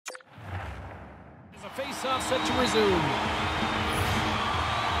A face-off set to resume.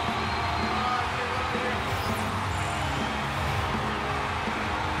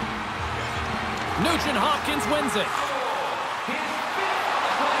 Nugent Hopkins wins it.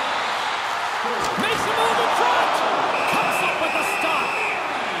 Makes a move in front. Comes up with a stop.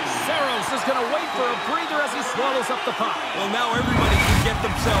 Saros is going to wait for a breather as he swallows up the puck. Well, now everybody can get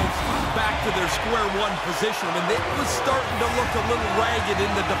themselves back to their square one position. I mean, it was starting to look a little ragged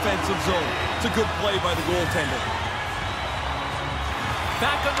in the defensive zone. It's a good play by the goaltender.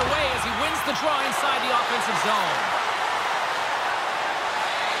 Back underway as he wins the draw inside the offensive zone.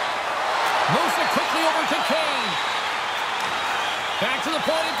 Moves it quickly over to Kane. Back to the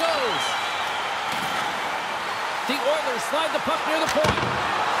point it goes. The Oilers slide the puck near the point.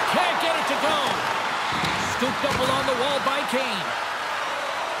 Can't get it to go. Scooped up along the wall by Kane.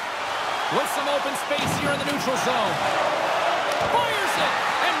 With some open space here in the neutral zone. Fires it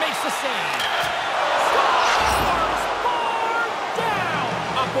and makes the save. Scores! Bar down!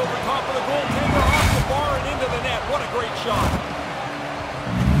 Up over top of the goaltender, off the bar and into the net. What a great shot.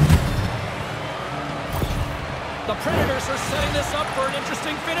 The Predators are setting this up for an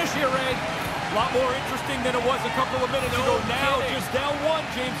interesting finish here, Ray. A lot more interesting than it was a couple of minutes ago. Now just down one,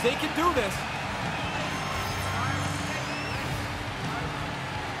 James. They can do this.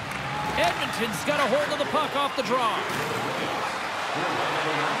 Edmonton's got a hold of the puck off the draw.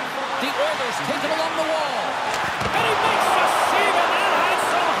 The Oilers take it along the wall. And he makes the save, and that had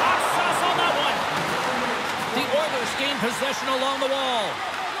some hot sauce on that one. The Oilers gain possession along the wall.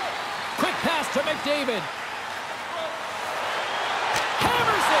 Quick pass to McDavid.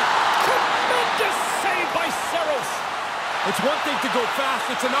 Hammers it. Tremendous save by Saros. It's one thing to go fast.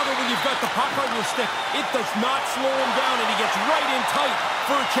 It's another when you've got the puck on your stick. It does not slow him down, and he gets right in tight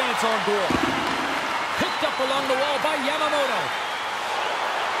for a chance on goal. Picked up along the wall by Yamamoto.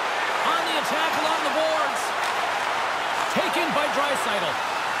 On the attack along the boards. Taken by Draisaitl.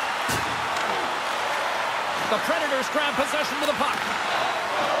 The Predators grab possession with the puck.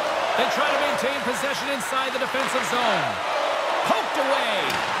 They try to maintain possession inside the defensive zone. Poked away.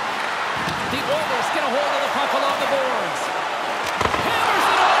 The Oilers get a hold of the puck along the boards. Hammers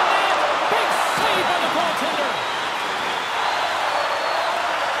it on net. Big save by the goaltender.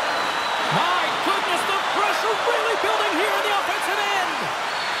 My goodness, the pressure really building here in the offensive end.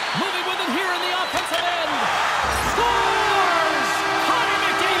 Moving with it here in the offensive end. Scores! Connor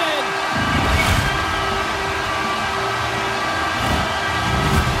McDavid.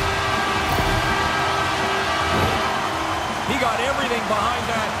 He got everything behind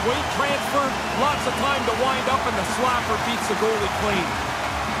that. Weight transfer, lots of time to wind up, and the slapper beats the goalie clean.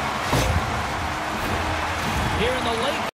 Here in the late